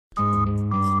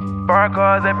Foreign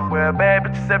cars everywhere, bad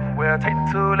bitches everywhere, take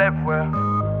the tool everywhere.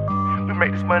 We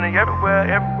make this money everywhere,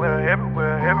 everywhere,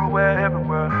 everywhere, everywhere,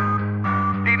 everywhere.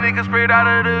 These niggas straight out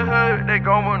of the hood, they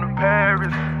going to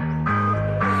Paris.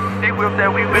 They whip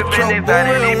that we whippin', they thought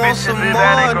that these bitches is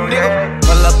how they gon' get.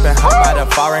 Pull up and hop out a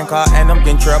foreign car, and I'm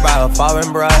getting trailed by a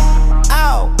foreign bruh.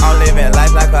 I'm living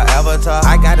life like an avatar.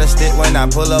 I got a stick when I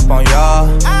pull up on y'all.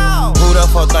 Who the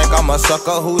fuck think I'm a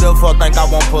sucker? Who the fuck think I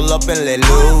won't pull up and let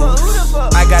loose?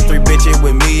 I got 3 bitches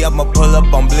with me, I'ma pull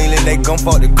up on Bleelin', they gon'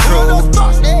 fuck the crew.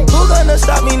 Who gonna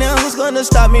stop me now? Who's gonna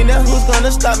stop me now? Who's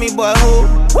gonna stop me, boy? Who?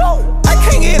 I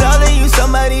can't get all of you,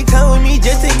 somebody come with me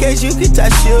just in case you can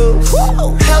touch you.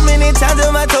 How many times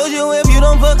have I told you if you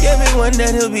don't fuck everyone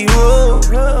that he'll be rude?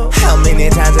 How many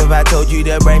times have I told you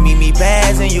to bring me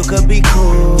bags and you could be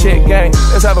cool? Check gang,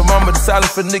 let's have a moment of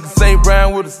silence for niggas ain't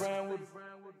round with us.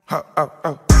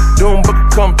 Doom book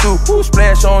come through, who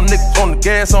splash on niggas, on the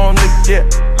gas on niggas, yeah.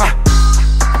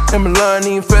 In Milan,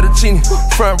 eating fettuccine,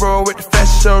 front row with the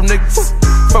fashion show niggas.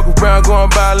 Fuck around, going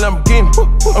by a Lamborghini.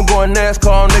 I'm going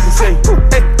NASCAR, niggas say,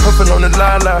 hey, puffin' on the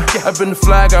line. I've been the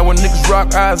fly guy when niggas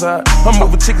rock eyes out. I'm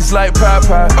moving tickets like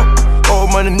Popeye.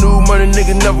 Old money, new money,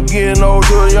 nigga never getting old.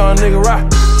 To a young nigga rock.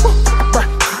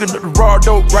 Cooking up the raw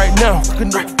dope right now.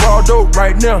 Cooking up the raw dope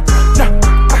right now.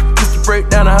 I used to break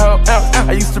down a whole ounce.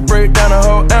 I used to break down a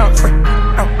whole ounce.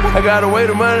 I gotta weigh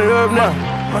the money up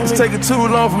now. It's taking too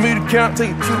long for me to count.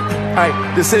 Take it too. Aight,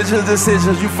 decisions.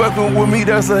 You fucking with me,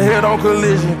 that's a head-on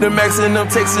collision. Them maxing them,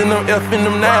 texting them, F'ing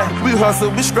them 9. We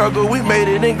hustle, we struggle, we made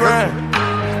it and grind.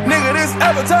 Nigga, this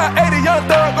Avatar 80, young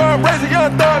thug going crazy,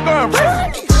 young thug going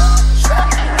crazy.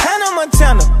 Hannah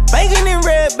Montana, banging in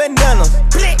red bandanas.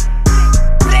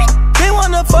 They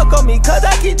wanna fuck on me, cause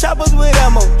I keep choppers with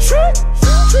ammo.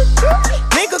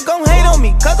 Nigga gon' hate on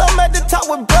me, cause I'm at the top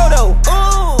with Brodo.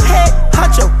 Hey,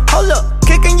 Hacho, hold up,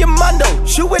 kicking your mondo,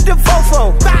 shoot with the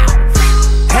fofo.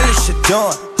 Hell is shit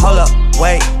doing, hold up,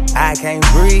 wait, I can't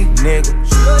breathe, nigga.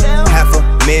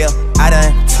 $500,000 I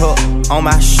done took on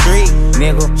my street,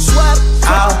 nigga.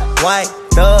 All white,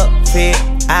 thug fit,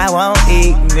 I won't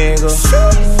eat, nigga.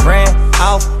 Ran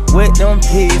off with them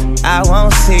peas, I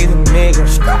won't see them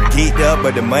niggas. Geeked up,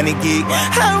 but the money geek.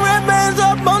 I red bands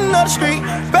up on the street.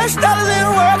 Best dollars in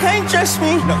the world, can't trust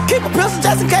me. Keep a pistol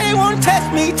just in case they wanna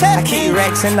test me. I keep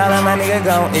racks and all of my niggas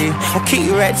gon' eat. I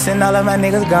keep racks and all of my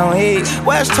niggas gon' eat.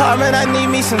 Where's Tarman? I need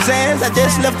me some Zans. I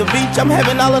just left the beach, I'm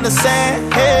having all of the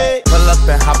sand. Hey. Pull up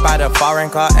and hop out a foreign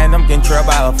car, and I'm getting trailed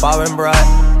by a foreign bruh.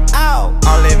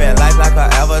 I'm living life like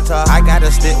an avatar. I got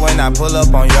a stick when I pull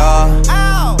up on y'all.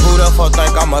 Who the fuck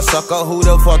think I'm a sucker? Who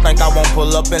the fuck think I won't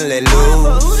pull up and let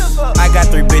loose? I got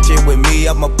 3 bitches with me,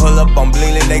 I'ma pull up on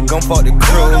Bleelin', they gon' fuck the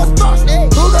crew.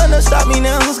 Who gonna stop me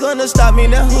now? Who's gonna stop me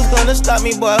now? Who's gonna stop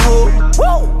me, boy? Who?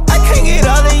 I can't get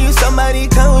all of you, somebody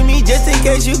come with me just in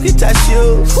case you can touch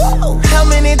you. How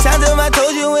many times have I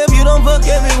told you if you don't fuck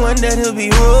everyone that he'll be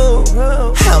rude?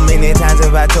 How many times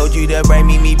have I told you to bring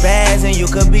me bags and you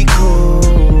could be cool?